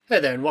Hey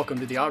there, and welcome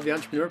to the RV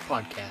Entrepreneur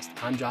Podcast.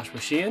 I'm Joshua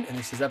Sheehan, and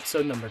this is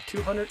episode number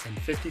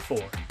 254.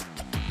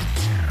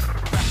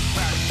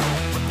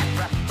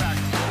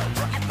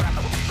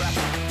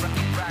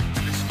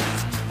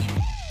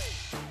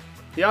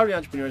 The RV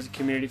Entrepreneur is a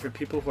community for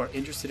people who are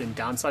interested in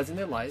downsizing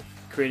their life,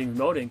 creating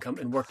remote income,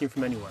 and working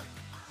from anywhere.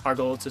 Our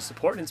goal is to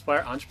support and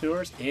inspire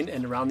entrepreneurs in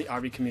and around the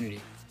RV community.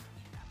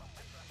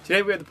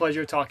 Today we have the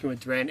pleasure of talking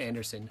with Duran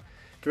Anderson.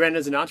 Duran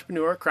is an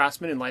entrepreneur,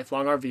 craftsman, and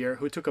lifelong RVer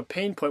who took a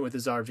pain point with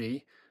his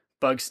RV,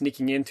 bugs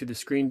sneaking in through the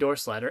screen door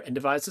slider, and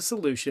devised a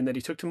solution that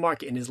he took to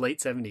market in his late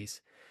 70s.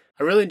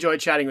 I really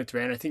enjoyed chatting with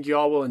Duran. I think you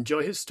all will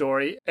enjoy his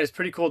story, and it's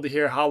pretty cool to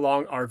hear how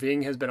long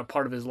RVing has been a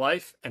part of his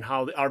life and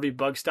how the RV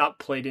Bug Stop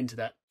played into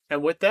that.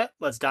 And with that,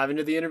 let's dive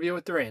into the interview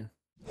with Duran.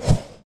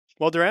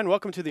 Well, Duran,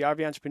 welcome to the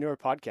RV Entrepreneur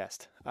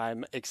Podcast.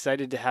 I'm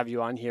excited to have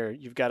you on here.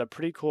 You've got a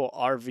pretty cool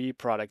RV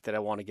product that I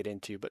want to get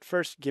into, but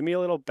first, give me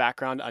a little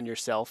background on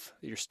yourself,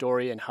 your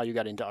story, and how you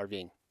got into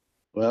RVing.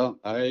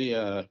 Well,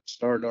 I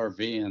started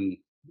RVing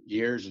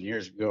years and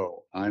years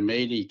ago. I'm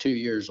 82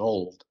 years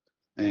old.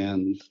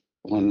 And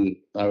when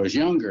I was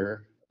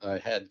younger, I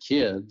had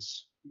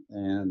kids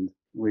and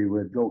we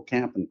would go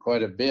camping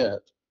quite a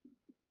bit.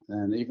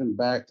 And even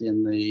back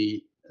in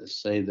the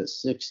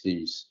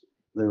 60s,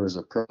 there was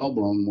a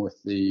problem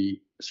with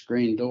the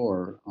screen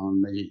door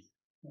on the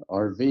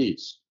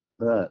RVs.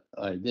 But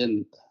I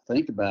didn't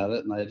think about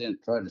it and I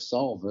didn't try to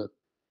solve it.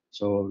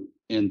 So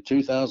in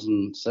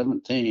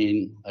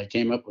 2017, I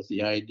came up with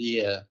the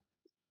idea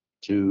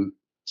to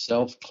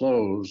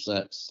self-close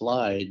that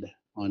slide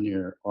on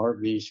your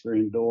RV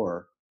screen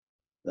door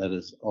that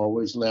is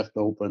always left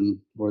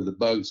open where the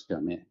bugs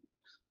come in.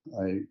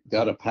 I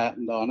got a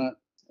patent on it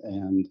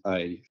and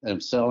I am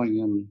selling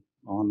them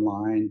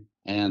online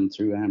and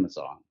through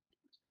Amazon.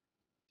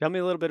 Tell me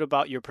a little bit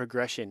about your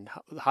progression.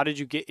 How did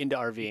you get into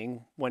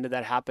RVing? When did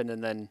that happen?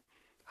 And then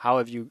how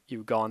have you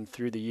gone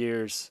through the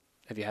years?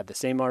 Have you had the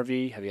same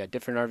RV? Have you had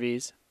different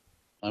RVs?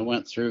 I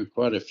went through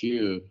quite a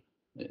few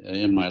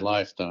in my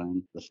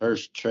lifetime. The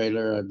first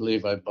trailer I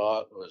believe I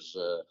bought was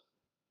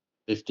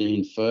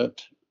 15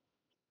 foot.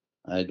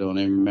 I don't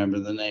even remember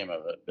the name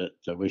of it,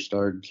 but we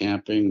started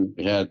camping.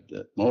 We had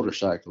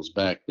motorcycles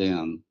back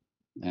then,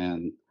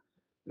 and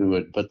we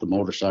would put the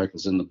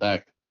motorcycles in the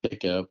back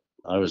pickup.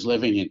 I was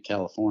living in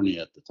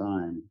California at the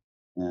time,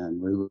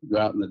 and we would go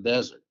out in the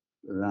desert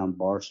around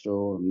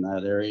Barstow and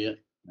that area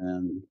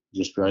and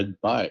just ride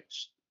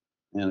bikes.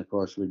 And of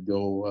course, we'd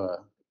go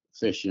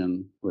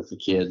fishing with the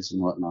kids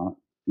and whatnot.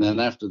 And then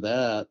after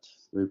that,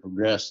 we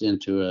progressed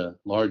into a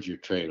larger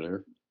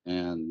trailer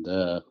and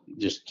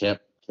just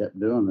kept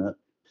doing it.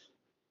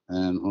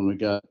 And when we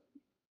got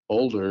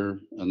older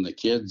and the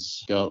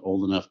kids got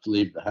old enough to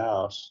leave the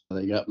house,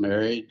 they got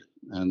married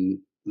and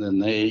then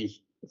they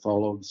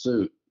followed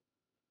suit.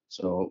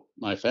 So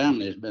my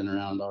family has been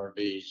around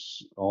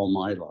RVs all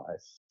my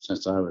life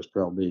since I was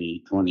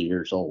probably 20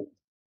 years old.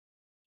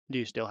 Do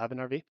you still have an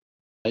RV?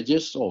 I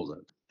just sold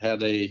it.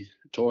 Had a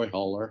toy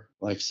hauler.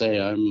 Like I say,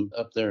 I'm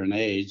up there in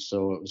age,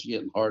 so it was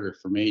getting harder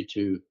for me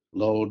to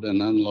load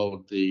and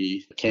unload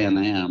the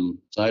Can-Am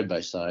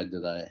side-by-side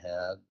that I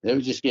had. It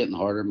was just getting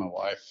harder. My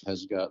wife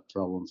has got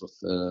problems with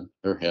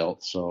her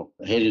health, so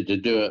I hated to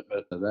do it,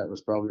 but that was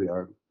probably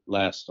our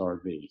last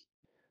RV.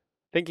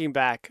 Thinking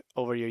back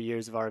over your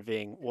years of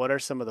RVing, what are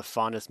some of the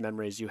fondest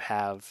memories you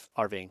have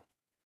RVing?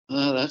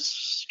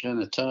 That's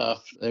kind of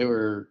tough. They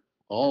were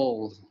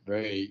all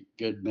very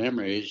good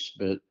memories,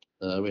 but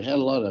we had a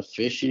lot of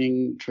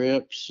fishing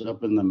trips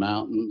up in the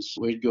mountains.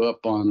 We'd go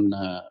up on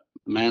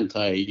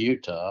Manti,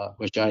 Utah,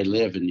 which I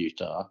live in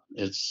Utah.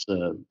 It's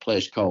a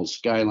place called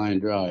Skyline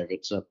Drive.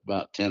 It's up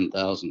about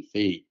 10,000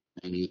 feet,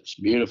 and it's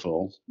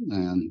beautiful.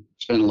 And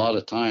spent a lot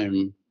of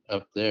time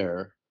up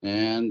there.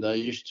 And I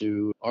used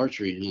to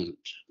archery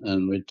hunt,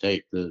 and we'd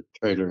take the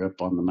trailer up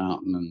on the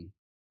mountain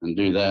and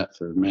do that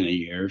for many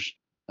years.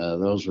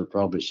 Those were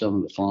probably some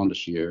of the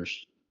fondest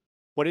years.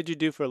 What did you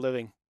do for a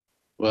living?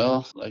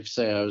 Well, like I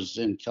say, I was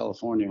in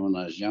California when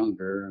I was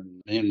younger,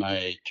 and me and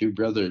my two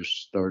brothers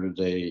started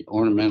a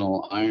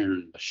ornamental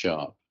iron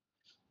shop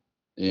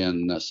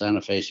in Santa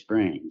Fe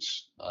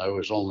Springs. I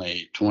was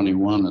only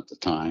 21 at the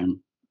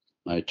time.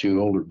 My two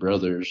older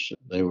brothers,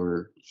 they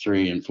were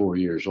 3 and 4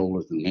 years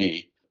older than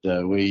me.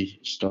 We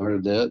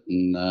started it,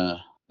 and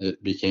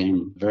it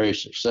became very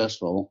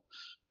successful.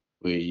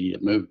 We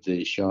moved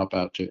the shop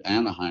out to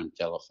Anaheim,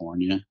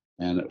 California,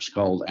 and it was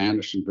called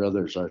Anderson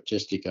Brothers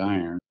Artistic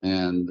Iron.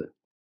 And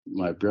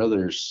my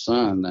brother's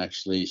son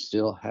actually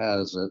still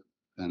has it,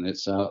 and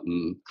it's out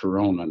in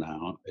Corona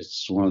now.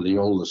 It's one of the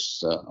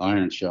oldest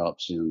iron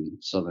shops in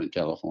Southern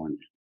California.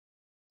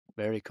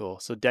 Very cool.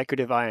 So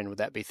decorative iron, would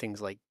that be things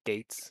like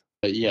gates?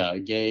 Yeah,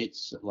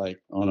 gates,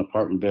 like on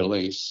apartment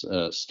buildings,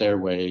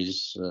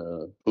 stairways,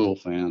 pool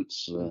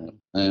fence,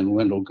 and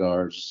window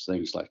guards,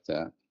 things like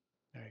that.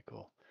 Very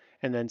cool.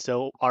 And then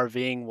so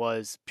RVing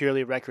was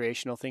purely a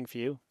recreational thing for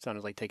you?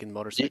 Sounded like taking the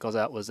motorcycles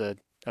out was a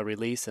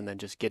release and then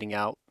just getting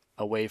out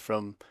away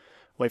from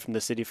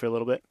the city for a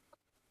little bit?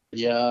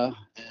 Yeah,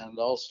 and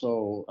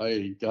also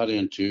I got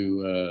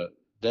into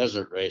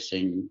desert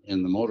racing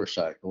in the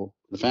motorcycle.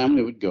 The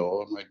family would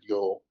go and we'd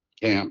go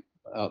camp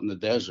out in the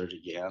desert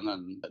again.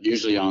 And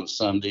usually on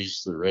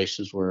Sundays, the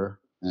races were,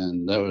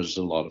 and that was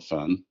a lot of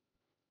fun.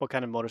 What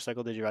kind of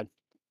motorcycle did you ride?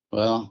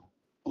 Well,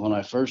 when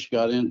I first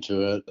got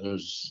into it, it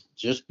was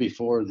just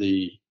before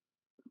the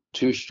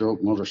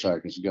two-stroke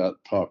motorcycles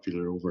got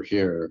popular over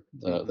here.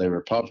 They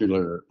were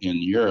popular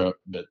in Europe,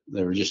 but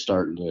they were just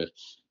starting to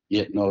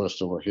get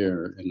noticed over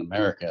here in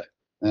America.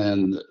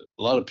 And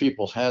a lot of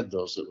people had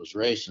those that was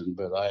racing,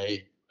 but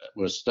I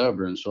was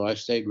stubborn, so I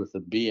stayed with the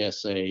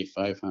BSA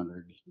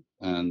 500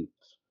 and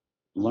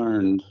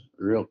learned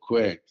real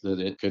quick that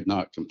it could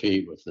not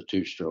compete with the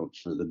two strokes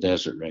for the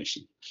desert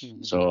racing.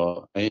 Mm-hmm.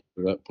 So I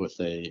ended up with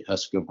a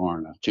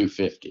Husqvarna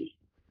 250.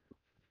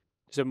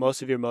 So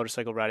most of your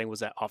motorcycle riding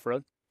was that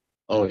off-road?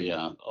 Oh,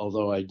 yeah.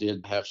 Although I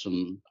did have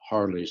some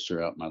Harleys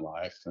throughout my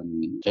life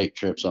and take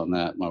trips on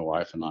that, my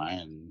wife and I,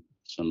 and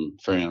some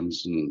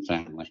friends and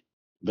family.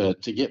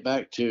 But to get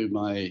back to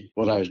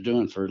what I was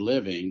doing for a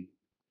living,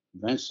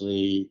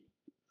 eventually,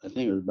 I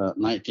think it was about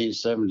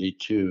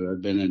 1972.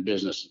 I'd been in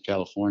business in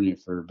California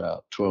for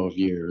about 12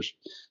 years.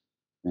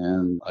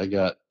 And I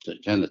got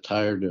kind of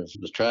tired of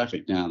the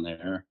traffic down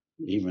there,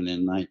 even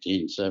in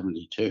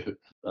 1972.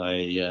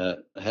 I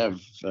have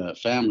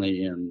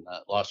family in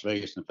Las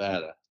Vegas,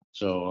 Nevada.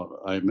 So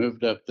I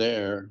moved up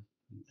there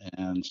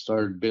and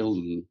started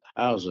building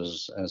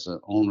houses as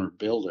an owner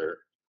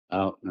builder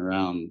out and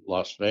around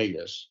Las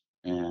Vegas.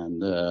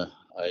 And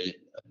I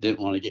didn't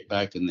want to get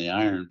back in the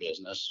iron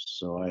business,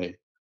 so I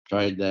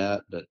tried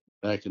that. But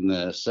back in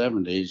the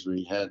 70s,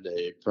 we had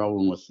a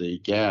problem with the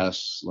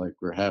gas like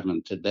we're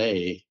having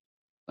today.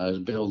 I was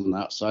building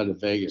outside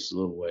of Vegas a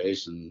little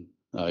ways, and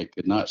I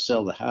could not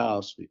sell the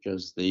house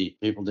because the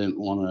people didn't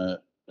want to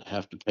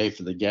have to pay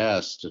for the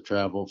gas to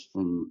travel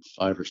from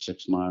 5 or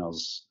 6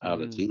 miles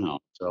out of town.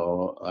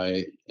 So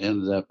I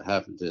ended up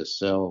having to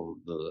sell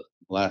the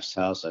last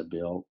house I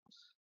built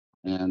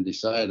and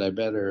decided I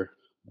better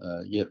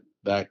get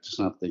back to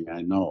something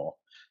I know.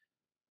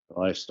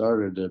 So I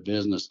started a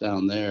business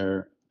down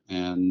there,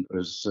 and it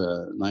was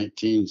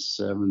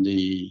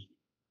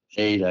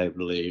 1978, I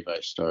believe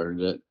I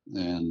started it,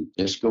 and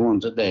it's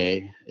going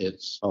today.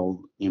 It's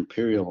called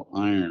Imperial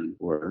Iron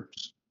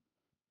Works,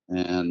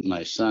 and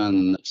my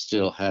son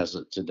still has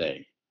it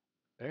today.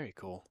 Very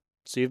cool.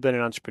 So you've been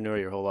an entrepreneur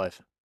your whole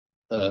life?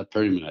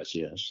 Pretty much,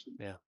 yes.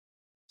 Yeah.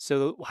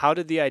 So how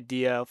did the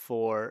idea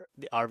for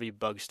the RV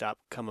Bug Stop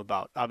come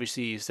about?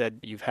 Obviously, you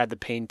said you've had the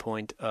pain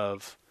point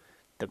of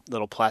the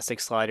little plastic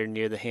slider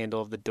near the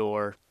handle of the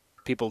door.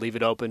 People leave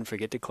it open,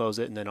 forget to close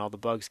it, and then all the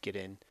bugs get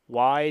in.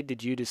 Why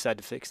did you decide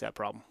to fix that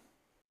problem?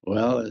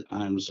 Well,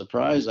 I'm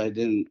surprised I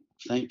didn't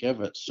think of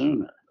it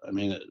sooner. I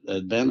mean, it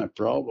had been a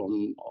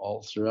problem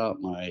all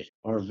throughout my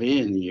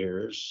RVing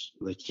years.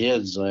 The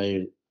kids,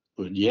 I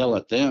would yell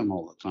at them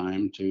all the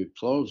time to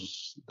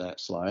close that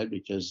slide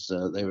because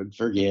they would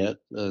forget,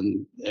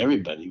 and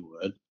everybody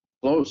would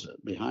close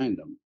it behind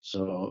them.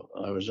 So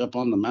I was up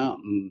on the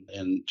mountain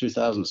in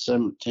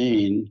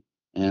 2017,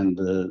 and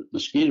the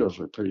mosquitoes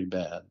were pretty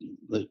bad.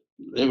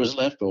 It was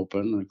left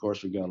open, and of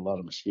course we got a lot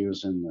of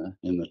mosquitoes in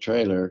the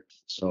trailer.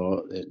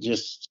 So it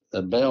just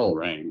a bell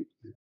rang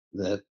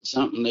that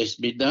something needs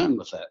to be done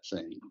with that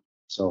thing.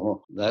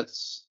 So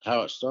that's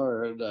how it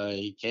started.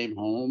 I came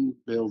home,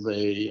 built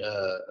a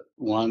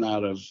one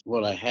out of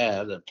what I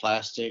had, a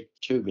plastic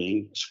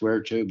tubing,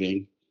 square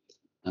tubing,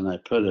 and I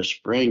put a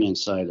spring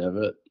inside of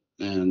it,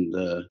 and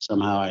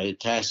somehow I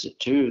attached it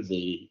to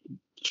the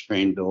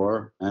screen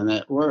door, and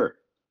it worked.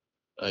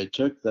 I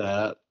took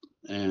that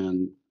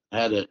and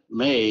had it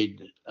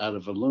made out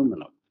of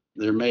aluminum.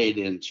 They're made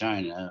in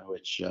China,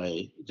 which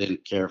I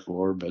didn't care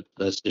for, but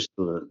that's just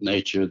the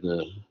nature of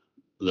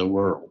the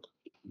world.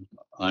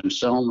 I'm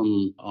selling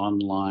them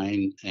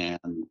online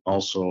and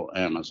also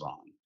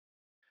Amazon.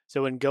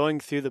 So when going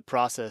through the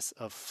process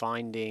of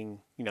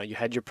finding, you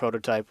had your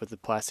prototype with the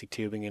plastic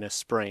tubing and a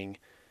spring,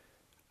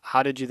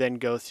 how did you then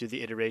go through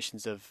the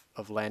iterations of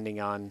landing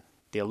on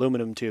the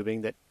aluminum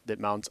tubing that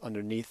mounts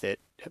underneath it?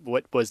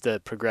 What was the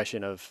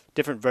progression of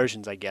different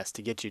versions, I guess,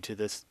 to get you to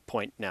this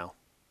point now?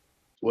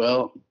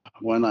 Well,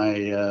 when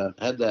I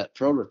had that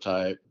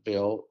prototype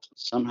built,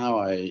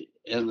 somehow I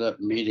ended up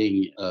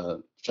meeting a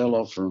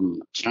fellow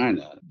from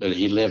China, but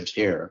he lived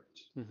here.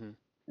 Mm-hmm.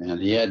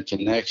 And he had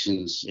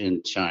connections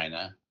in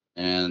China.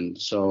 And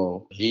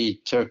so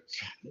he took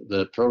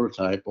the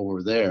prototype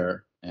over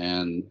there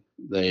and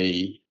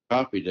they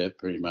copied it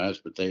pretty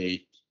much, but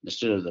they,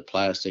 instead of the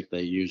plastic,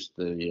 they used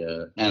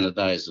the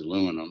anodized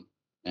aluminum.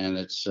 And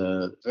it's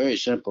a very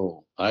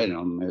simple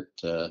item. It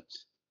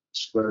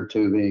square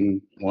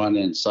tubing, one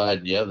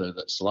inside the other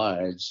that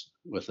slides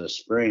with a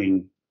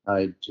spring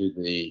tied to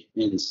the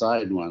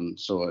inside one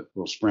so it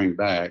will spring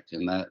back,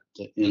 and that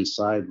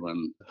inside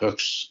one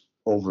hooks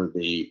over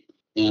the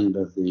end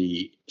of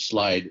the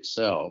slide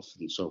itself,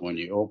 and so when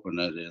you open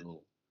it,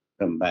 it'll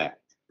come back.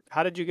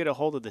 How did you get a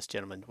hold of this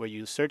gentleman? Were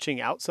you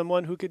searching out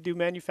someone who could do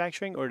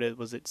manufacturing, or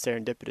was it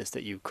serendipitous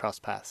that you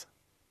crossed paths?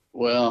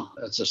 Well,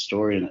 that's a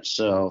story in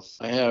itself.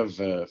 I have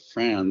a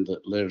friend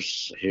that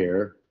lives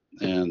here,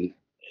 and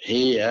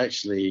he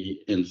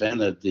actually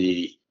invented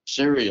the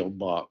cereal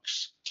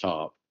box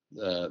top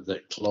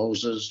that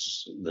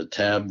closes the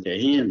tab. Yeah,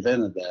 he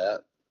invented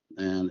that,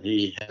 and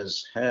he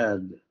has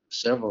had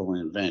several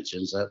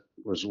inventions. That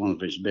was one of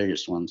his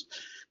biggest ones.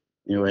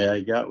 Anyway, I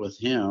got with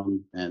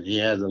him, and he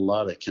had a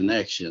lot of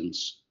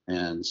connections.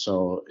 And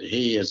so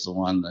he is the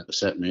one that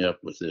set me up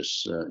with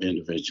this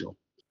individual.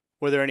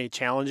 Were there any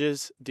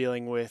challenges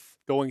dealing with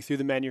going through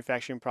the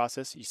manufacturing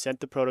process? You sent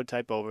the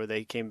prototype over,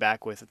 they came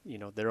back with,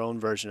 their own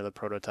version of the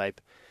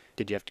prototype.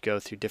 Did you have to go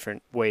through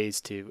different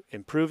ways to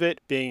improve it?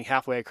 Being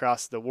halfway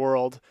across the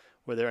world,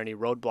 were there any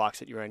roadblocks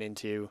that you ran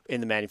into in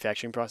the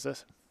manufacturing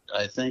process?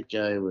 I think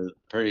I was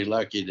pretty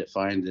lucky to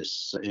find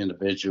this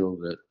individual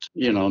that,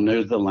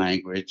 knew the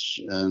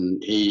language,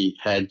 and he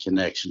had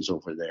connections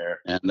over there,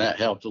 and that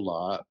helped a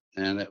lot.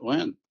 And it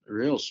went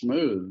real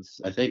smooth.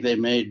 I think they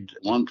made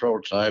one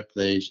prototype,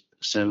 they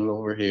sent it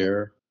over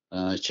here.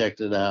 I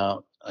checked it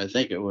out. I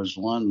think it was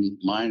one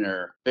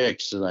minor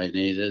fix that I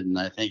needed, and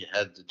I think it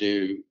had to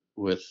do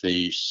with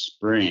the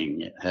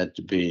spring. It had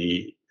to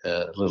be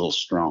a little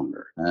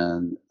stronger.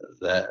 And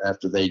that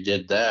after they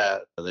did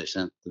that, they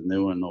sent the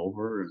new one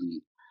over,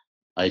 and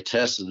I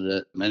tested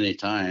it many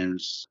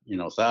times,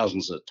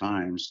 thousands of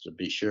times, to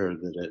be sure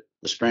that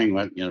the spring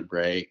wasn't going to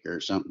break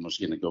or something was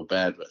going to go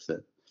bad with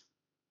it.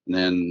 And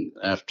then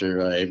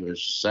after I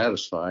was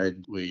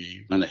satisfied,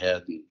 we went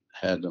ahead and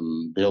had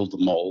them build the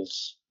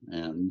molds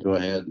and go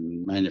ahead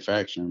and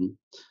manufacture them.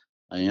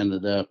 I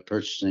ended up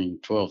purchasing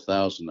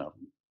 12,000 of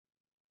them.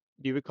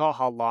 Do you recall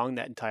how long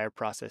that entire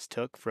process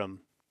took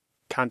from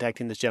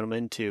contacting this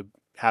gentleman to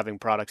having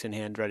products in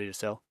hand ready to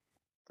sell?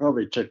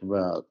 Probably took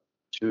about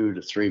 2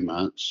 to 3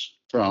 months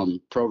from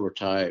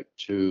prototype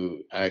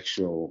to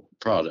actual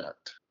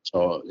product.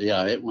 So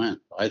yeah, it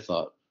went, I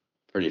thought,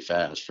 pretty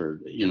fast for,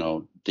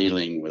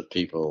 dealing with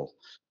people,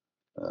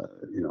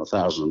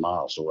 thousands of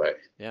miles away.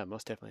 Yeah,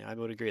 most definitely. I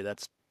would agree.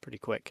 That's pretty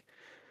quick.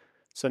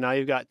 So now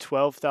you've got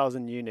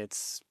 12,000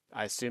 units,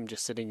 I assume,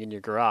 just sitting in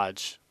your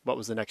garage. What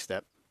was the next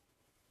step?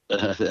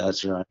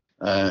 That's right.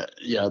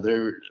 Yeah,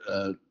 there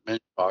are many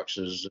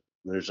boxes.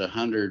 There's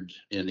 100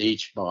 in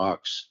each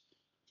box.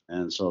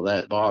 And so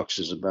that box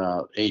is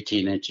about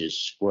 18 inches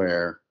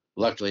square.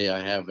 Luckily,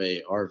 I have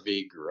a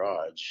RV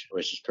garage,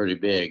 which is pretty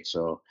big.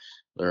 So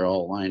they're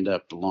all lined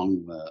up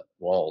along the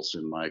walls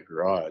in my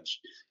garage,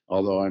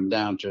 although I'm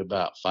down to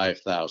about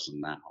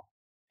 5,000 now.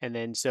 And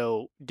then,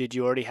 so did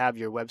you already have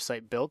your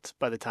website built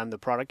by the time the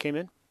product came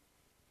in?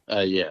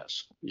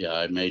 Yes. Yeah,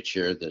 I made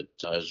sure that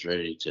I was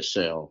ready to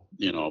sell,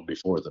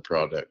 before the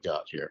product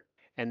got here.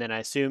 And then I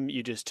assume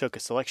you just took a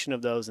selection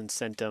of those and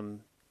sent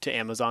them to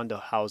Amazon to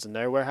house in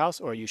their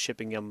warehouse, or are you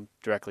shipping them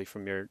directly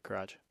from your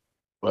garage?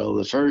 Well,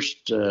 the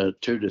first 2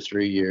 to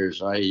 3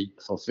 years, I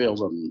fulfilled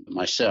them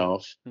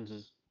myself,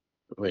 Mm-hmm.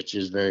 which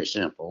is very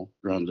simple,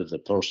 run to the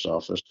post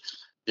office.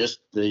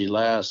 Just the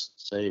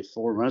last, say,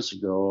 4 months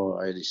ago,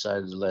 I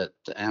decided to let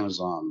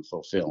Amazon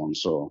fulfill them.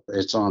 So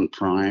it's on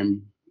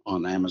Prime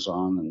on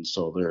Amazon, and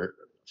so they're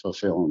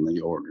fulfilling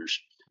the orders.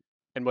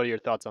 And what are your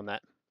thoughts on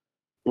that?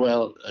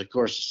 Well, of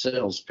course,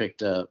 sales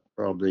picked up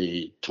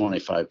probably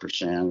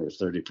 25% or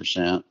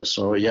 30%.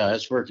 So, yeah,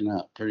 it's working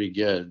out pretty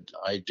good.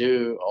 I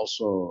do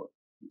also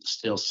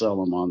still sell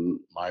them on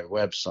my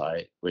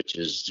website, which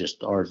is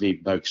just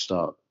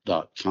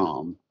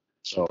rvbugstop.com.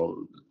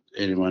 So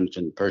anyone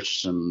can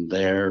purchase them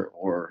there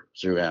or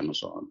through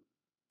Amazon.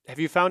 Have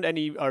you found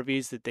any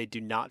RVs that they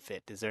do not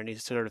fit? Is there any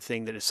sort of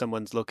thing that if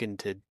someone's looking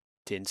to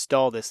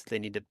install this, they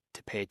need to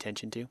pay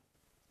attention to?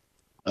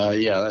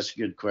 Yeah, that's a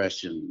good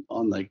question.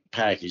 On the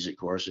package, of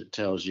course, it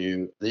tells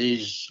you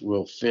these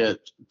will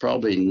fit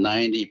probably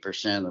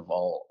 90% of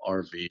all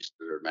RVs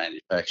that are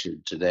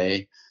manufactured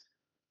today.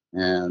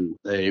 And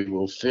they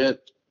will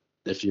fit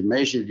if you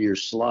measured your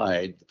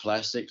slide, the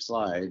plastic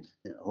slide,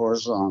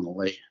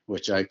 horizontally,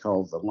 which I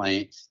call the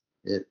length.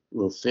 It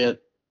will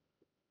fit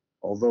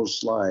all those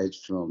slides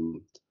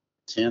from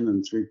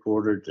 10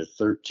 3/4 to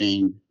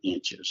 13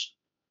 inches.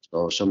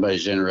 So if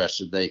somebody's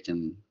interested, they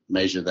can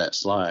measure that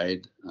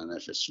slide, and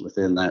if it's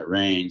within that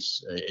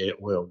range,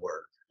 it will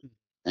work.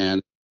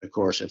 And of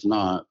course, if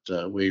not,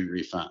 we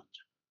refund.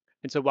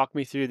 And so walk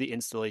me through the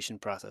installation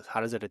process. How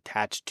does it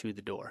attach to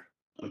the door?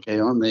 Okay,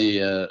 on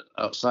the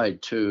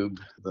outside tube,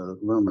 the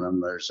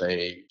aluminum, there's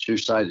a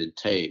two-sided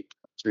tape,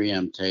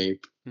 3M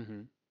tape,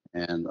 Mm-hmm.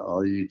 and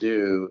all you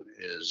do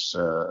is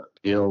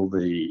peel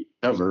the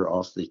cover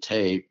off the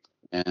tape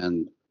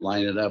and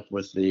line it up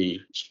with the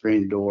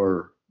screen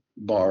door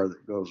bar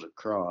that goes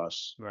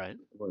across Right.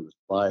 where the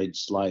slide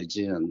slides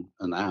in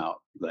and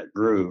out, that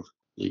groove.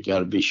 You got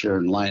to be sure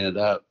and line it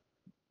up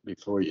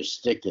before you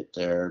stick it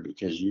there,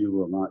 because you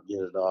will not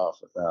get it off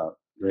without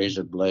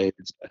razor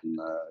blades and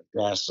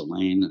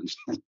gasoline.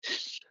 And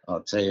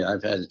I'll tell you,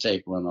 I've had to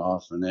take one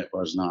off, and it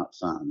was not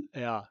fun.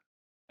 Yeah.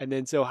 And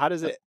then so how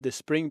does the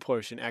spring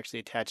portion actually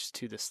attach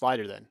to the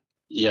slider then?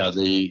 Yeah,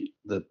 the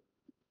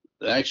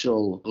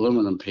actual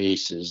aluminum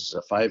piece is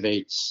a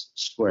 5/8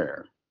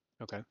 square,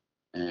 Okay.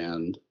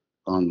 and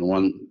on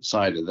one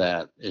side of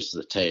that is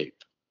the tape.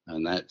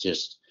 And that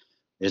just,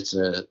 it's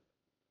a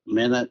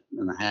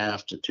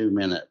 1.5 to 2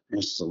 minute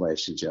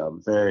installation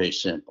job. Very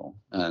simple.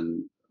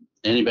 And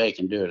anybody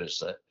can do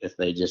it if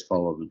they just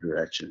follow the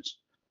directions.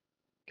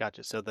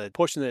 Gotcha. So the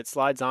portion that it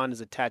slides on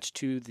is attached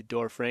to the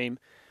door frame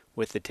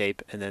with the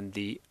tape, and then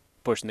the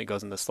portion that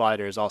goes in the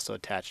slider is also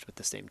attached with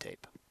the same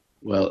tape.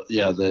 Well,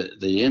 yeah,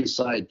 the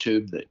inside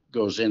tube that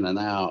goes in and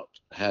out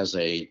has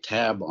a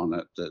tab on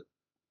it that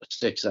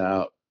sticks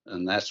out,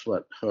 and that's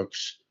what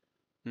hooks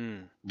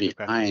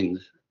behind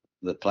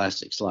the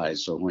plastic slide.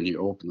 So when you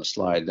open the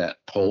slide, that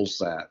pulls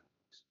that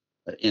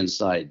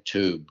inside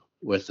tube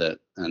with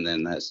it, and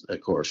then that's, of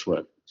course,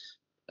 what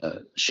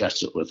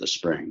shuts it with a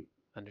spring.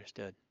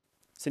 Understood.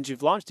 Since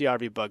you've launched the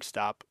RV Bug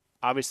Stop,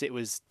 obviously it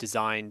was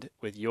designed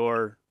with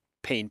your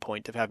pain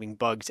point of having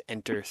bugs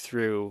enter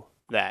through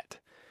that.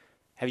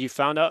 Have you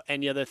found out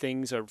any other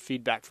things or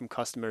feedback from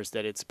customers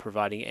that it's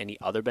providing any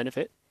other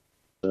benefit?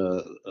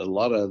 A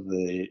lot of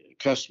the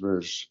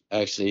customers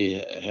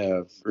actually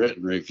have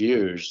written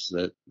reviews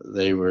that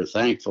they were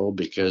thankful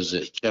because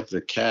it kept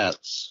the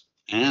cats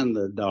and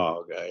the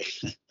dog.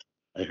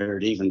 I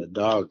heard even the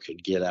dog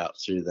could get out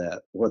through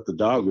that. What the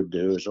dog would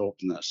do is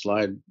open that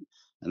slide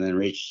and then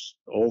reach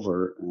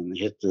over and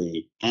hit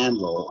the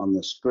handle on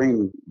the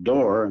screen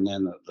door, and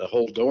then the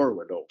whole door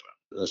would open.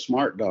 The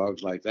smart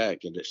dogs like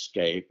that could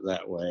escape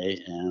that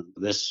way, and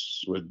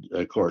this would,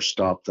 of course,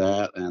 stop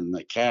that. And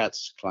the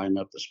cats climb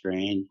up the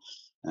screen,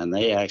 and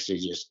they actually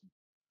just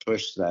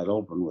push that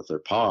open with their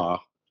paw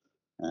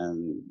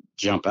and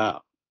jump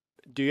out.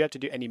 Do you have to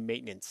do any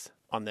maintenance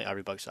on the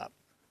RV Bug Stop?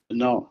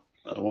 No.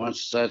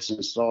 Once that's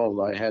installed,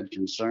 I had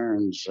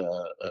concerns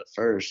at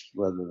first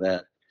whether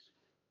that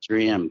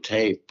 3M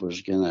tape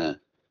was going to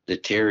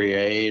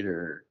deteriorate,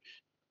 or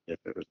if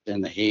it was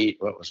in the heat,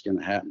 what was going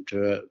to happen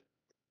to it.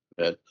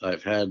 But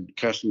I've had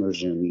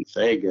customers in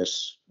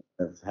Vegas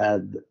have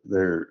had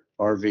their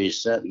RV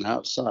sitting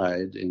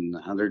outside in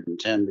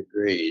 110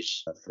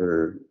 degrees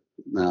for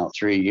now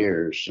 3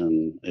 years,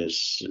 and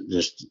it's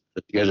just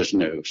as good as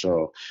new.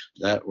 So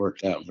that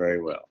worked out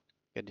very well.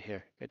 Good to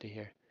hear. Good to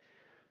hear.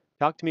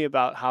 Talk to me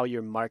about how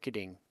you're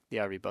marketing the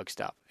RV Bug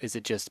Stop. Is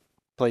it just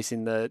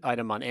placing the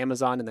item on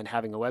Amazon and then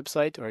having a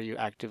website, or are you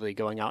actively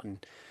going out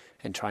and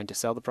trying to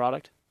sell the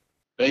product?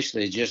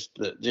 Basically, just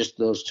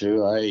those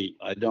two.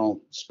 I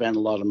don't spend a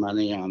lot of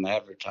money on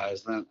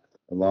advertisement.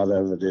 A lot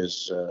of it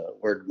is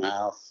word of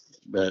mouth,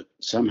 but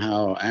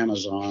somehow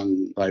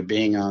Amazon, by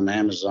being on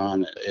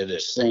Amazon, it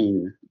is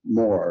seen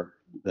more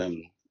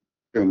than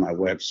through my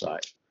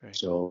website. Right.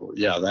 So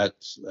yeah,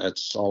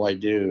 that's all I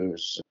do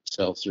is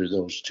sell through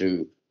those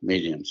two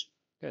mediums.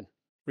 Good.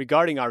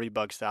 Regarding RV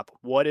Bug Stop,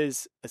 what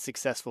does a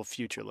successful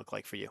future look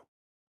like for you?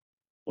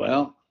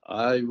 Well,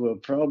 I will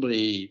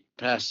probably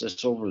pass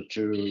this over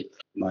to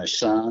my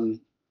son,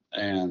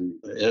 and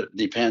it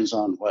depends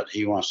on what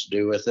he wants to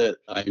do with it.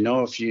 I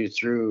know if you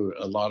threw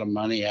a lot of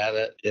money at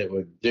it, it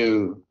would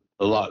do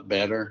a lot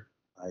better.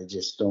 I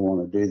just don't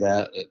want to do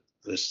that at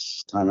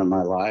this time of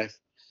my life.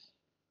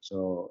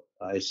 So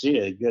I see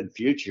a good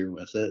future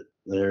with it.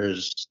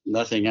 There's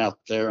nothing out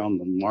there on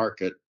the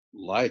market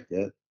like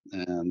it.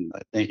 And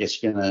I think it's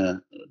going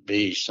to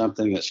be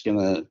something that's going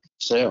to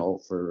sell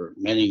for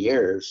many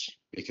years,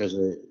 because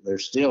they're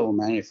still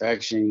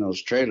manufacturing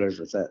those trailers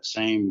with that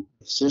same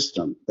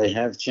system. They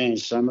have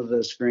changed some of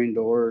the screen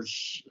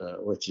doors,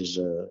 which is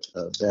a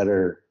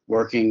better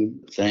working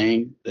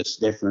thing. It's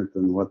different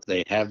than what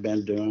they have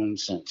been doing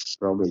since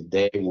probably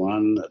day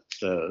one that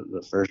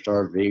the first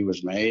RV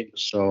was made.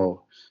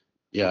 So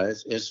yeah,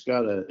 it's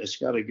got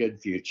a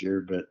good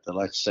future, but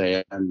like I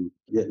say, I'm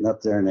getting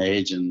up there in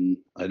age, and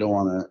I don't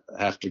want to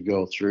have to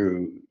go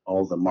through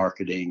all the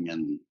marketing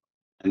and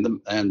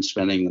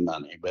spending the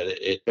money. But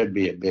it could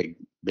be a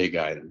big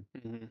item.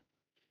 Mm-hmm.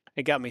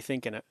 It got me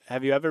thinking.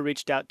 Have you ever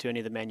reached out to any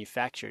of the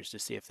manufacturers to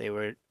see if they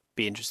would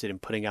be interested in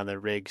putting on their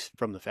rigs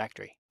from the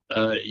factory?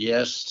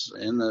 Yes,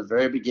 in the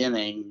very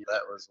beginning,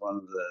 that was one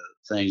of the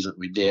things that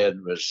we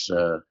did was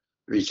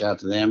reach out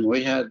to them.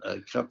 We had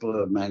a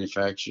couple of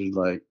manufacturers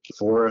like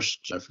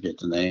Forest, I forget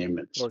the name.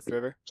 North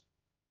River?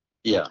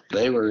 Yeah,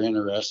 they were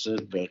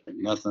interested, but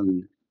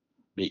nothing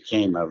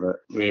became of it.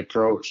 We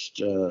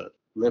approached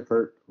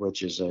Lippert,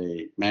 which is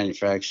a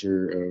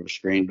manufacturer of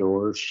screen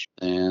doors,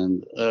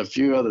 and a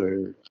few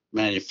other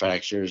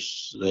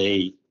manufacturers.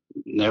 They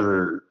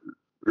never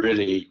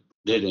really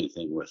did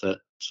anything with it.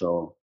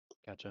 So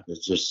gotcha.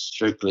 It's just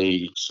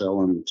strictly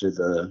selling to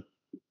the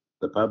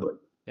public.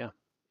 Yeah.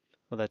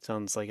 Well, that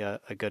sounds like a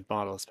good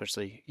model,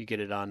 especially you get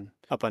it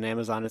up on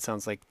Amazon. It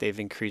sounds like they've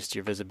increased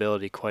your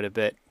visibility quite a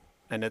bit.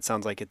 And it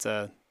sounds like it's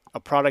a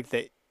product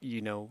that,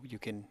 you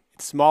can,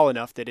 it's small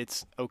enough that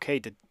it's okay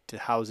to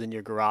house in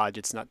your garage.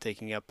 It's not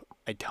taking up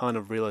a ton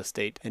of real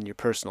estate in your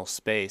personal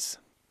space.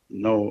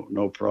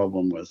 No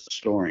problem with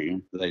storing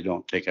them. They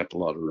don't take up a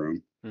lot of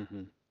room.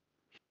 Mm-hmm.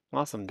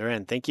 Awesome,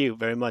 Duran. Thank you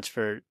very much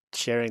for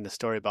sharing the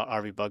story about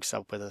RV Bug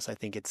Stop with us. I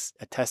think it's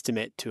a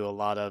testament to a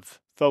lot of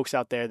folks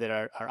out there that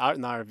are out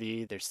in the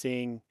RV. They're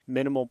seeing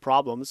minimal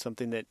problems,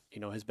 something that,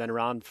 has been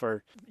around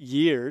for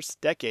years,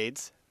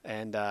 decades,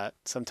 and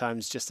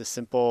sometimes just a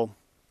simple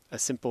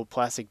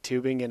plastic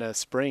tubing and a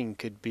spring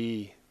could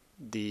be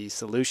the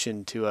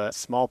solution to a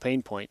small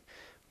pain point,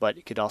 but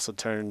it could also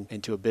turn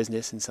into a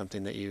business and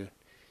something that you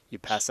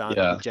pass on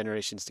Yeah, to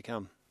generations to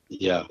come.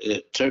 yeah.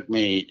 It took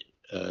me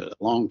a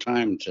long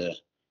time to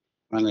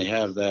finally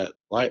have that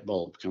light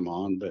bulb come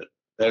on, but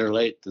better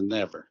late than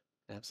never.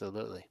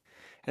 Absolutely.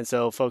 And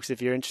so, folks,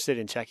 if you're interested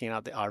in checking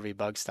out the RV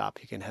Bug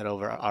Stop, you can head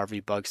over to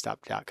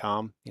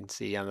rvbugstop.com. You can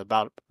see on the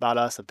about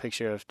us a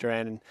picture of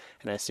Duran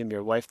and I assume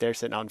your wife there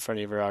sitting out in front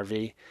of your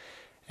RV.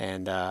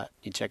 And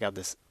you check out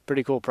this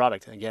pretty cool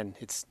product. Again,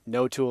 it's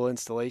no tool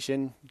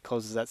installation,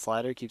 closes that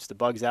slider, keeps the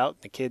bugs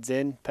out, the kids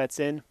in, pets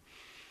in.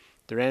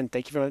 Duran,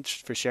 thank you very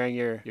much for sharing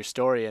your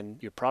story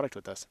and your product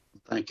with us.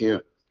 Thank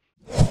you.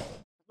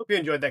 Hope you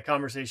enjoyed that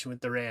conversation with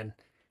Duran.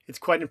 It's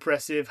quite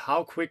impressive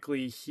how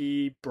quickly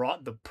he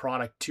brought the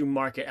product to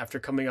market after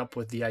coming up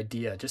with the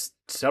idea, just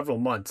several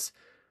months.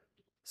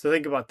 So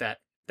think about that.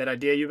 That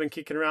idea you've been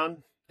kicking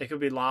around, it could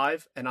be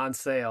live and on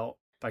sale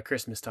by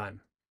Christmas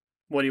time.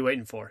 What are you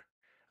waiting for?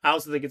 I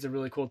also think it's a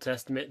really cool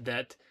testament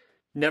that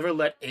never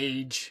let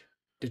age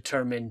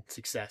determine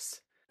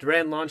success.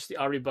 Duran launched the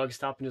RV Bug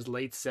Stop in his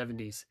late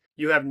 70s.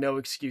 You have no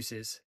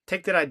excuses.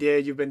 Take that idea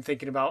you've been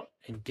thinking about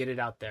and get it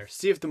out there.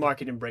 See if the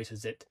market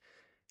embraces it.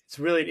 It's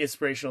really an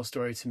inspirational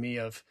story to me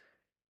of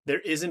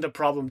there isn't a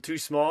problem too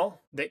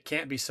small that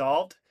can't be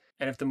solved.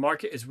 And if the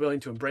market is willing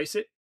to embrace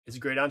it, it's a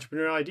great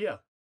entrepreneurial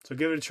idea. So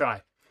give it a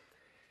try.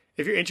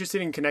 If you're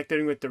interested in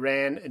connecting with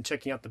Duran and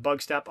checking out the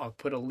Bug Stop, I'll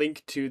put a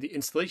link to the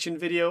installation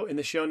video in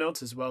the show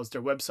notes as well as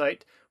their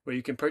website where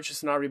you can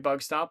purchase an RV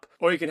Bug Stop,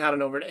 or you can head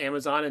on over to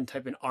Amazon and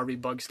type in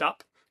RV Bug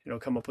Stop. It'll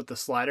come up with the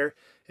slider.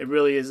 It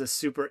really is a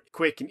super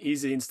quick and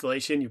easy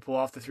installation. You pull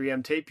off the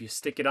 3M tape, you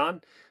stick it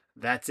on,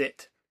 that's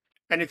it.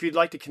 And if you'd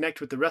like to connect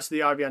with the rest of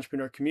the RV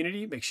Entrepreneur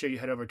community, make sure you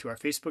head over to our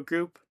Facebook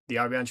group. The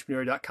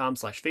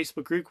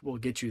RVentrepreneur.com/Facebook group will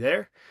get you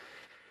there.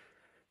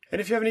 And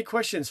if you have any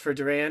questions for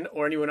Duran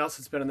or anyone else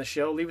that's been on the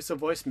show, leave us a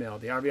voicemail.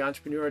 The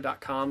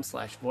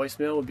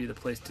RVentrepreneur.com/voicemail would be the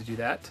place to do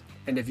that.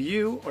 And if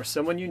you or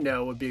someone you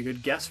know would be a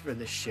good guest for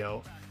this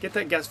show, get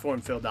that guest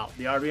form filled out.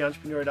 The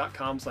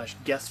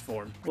RVentrepreneur.com/guest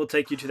form. We'll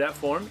take you to that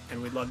form,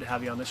 and we'd love to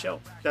have you on the show.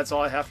 That's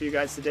all I have for you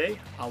guys today.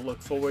 I'll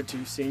look forward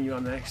to seeing you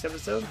on the next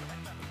episode.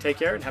 Take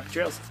care and happy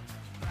trails.